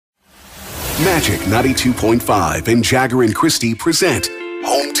Magic 92.5 and Jagger and Kristi present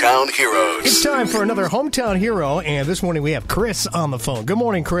Hometown Heroes. It's time for another Hometown Hero, and this morning we have Chris on the phone. Good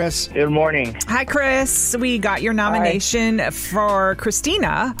morning, Chris. Good morning. Hi, Chris. We got your nomination for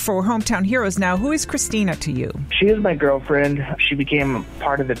Christina for Hometown Heroes. Now, who is Christina to you? She is my girlfriend. She became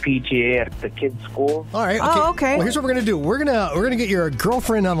part of the PTA at the kids' school. All right. Oh, okay. Well, here's what we're gonna do. We're gonna get your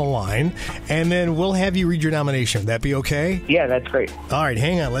girlfriend on the line, and then we'll have you read your nomination. That be okay? Yeah, that's great. All right.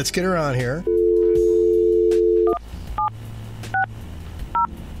 Hang on. Let's get her on here.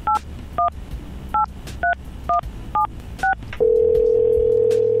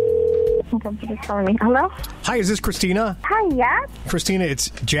 Hello? Hi, is this Christina? Hi, yeah? Christina, it's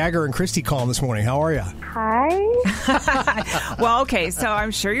Jagger and Kristi calling this morning. How are you? Hi. Well, okay, so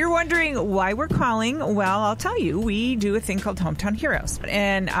I'm sure you're wondering why we're calling. Well, I'll tell you. We do a thing called Hometown Heroes.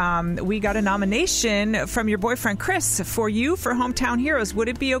 And we got a nomination from your boyfriend, Chris, for you for Hometown Heroes. Would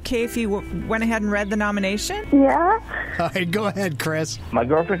it be okay if you went ahead and read the nomination? Yeah? All right, go ahead, Chris. My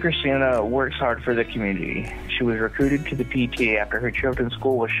girlfriend, Christina, works hard for the community. She was recruited to the PTA after her children's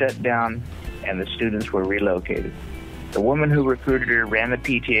school was shut down and the students were relocated. The woman who recruited her ran the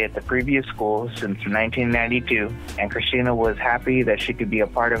PTA at the previous school since 1992, and Christina was happy that she could be a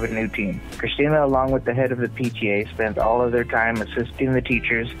part of a new team. Christina, along with the head of the PTA, spends all of their time assisting the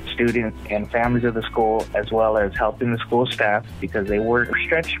teachers, students, and families of the school, as well as helping the school staff because they work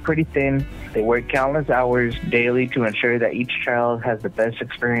stretched pretty thin. They work countless hours daily to ensure that each child has the best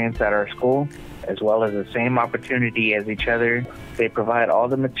experience at our school, as well as the same opportunity as each other. They provide all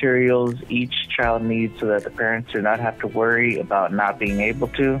the materials each child needs so that the parents do not have to worry about not being able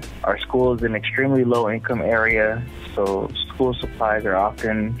to. Our school is an extremely low-income area, so school supplies are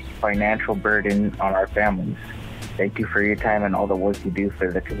often a financial burden on our families. Thank you for your time and all the work you do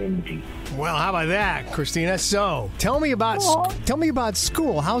for the community. Well, how about that, Christina? So, tell me about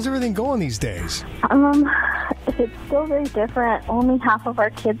school. How's everything going these days? It's still very different. Only half of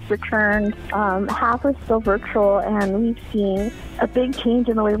our kids returned. Half are still virtual, and we've seen a big change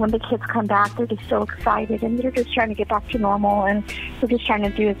in the way when the kids come back. They're just so excited, and they're just trying to get back to normal, and we're just trying to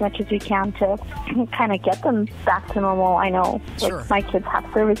do as much as we can to kind of get them back to normal. I know, Sure. my kids have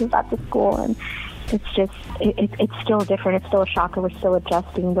services at the school, and it's just, it's still different. It's still a shock, and we're still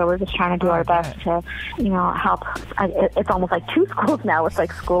adjusting, but we're just trying to do our best to, help. It's almost like two schools now. It's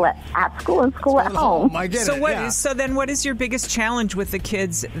like school at school and school at home. I get So it, what? yeah. So then, what is your biggest challenge with the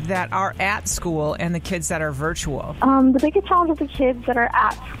kids that are at school and the kids that are virtual? The biggest challenge with the kids that are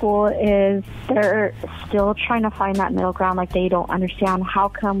at school is they're still trying to find that middle ground. Like, they don't understand, how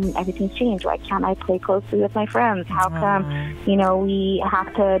come everything's changed? Why can't I play closely with my friends? How come, we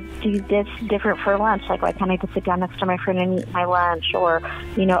have to do this different for lunch? Like, why can't I just sit down next to my friend and eat my lunch? Or,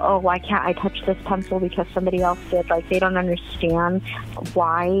 why can't I touch this pencil because somebody else did? Like, they don't understand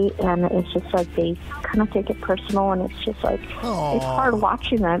why, and it's just like they kind of take it personal, and it's just like, it's hard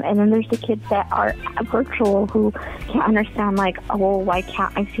watching them. And then there's the kids that are virtual who can't understand, like, why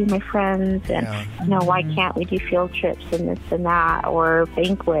can't I see my friends? And, why can't we do field trips and this and that, or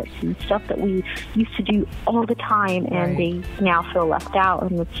banquets and stuff that we used to do all the time, and they now feel left out,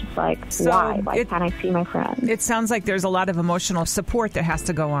 and it's just like, why can't I see my friends? It sounds like there's a lot of emotional support that has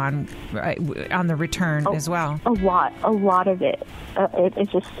to go on on the return as well. A lot of it.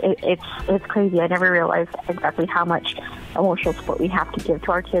 It's crazy. I never realized exactly how much emotional support we have to give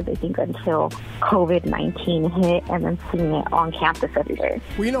to our kids, I think, until COVID-19 hit, and then seeing it on campus every day.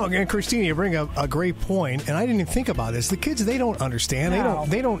 Well, and Christina, you bring up a great point, and I didn't even think about this. The kids, they don't understand. No.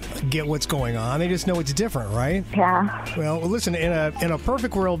 They don't get what's going on. They just know it's different, right? Yeah. Well, listen, in a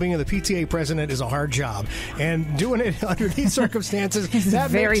perfect world, being the PTA president is a hard job, and doing it under these circumstances, It's a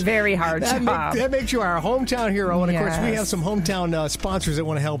very hard job. That makes you our hometown hero, and of course, we have some hometown sponsors that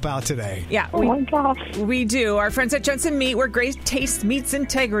want to help out today. Yeah, Oh my gosh. we do. Our friends at Jensen Meat, where great taste meets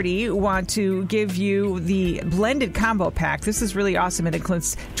integrity, want to give you the blended combo pack. This is really awesome. It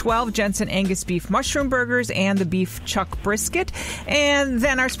includes 12 Jensen Angus beef mushroom burgers and the beef chuck brisket. And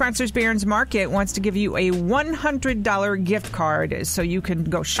then our sponsors, Barron's Market, wants to give you a $100 gift card so you can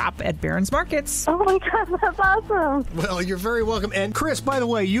go shop at Barron's Markets. Oh my God, that's awesome. Well, you're very welcome. And Chris, by the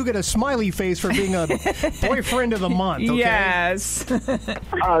way, you get a smiley face for being a boyfriend of the month, okay? Yes.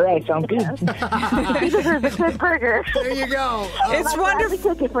 All right, sounds good. He deserves a good burger. There you go. It's wonderful.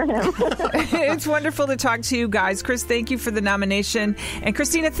 Cook it for him. It's wonderful to talk to you guys. Chris, thank you for the nomination. And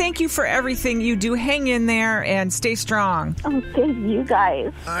Christina, thank you for everything you do. Hang in there and stay strong. Oh, thank you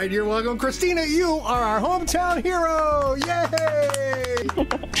guys. All right, you're welcome. Christina, you are our hometown hero. Yay!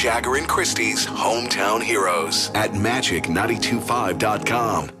 Jagger and Kristi's Hometown Heroes at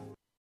magic925.com.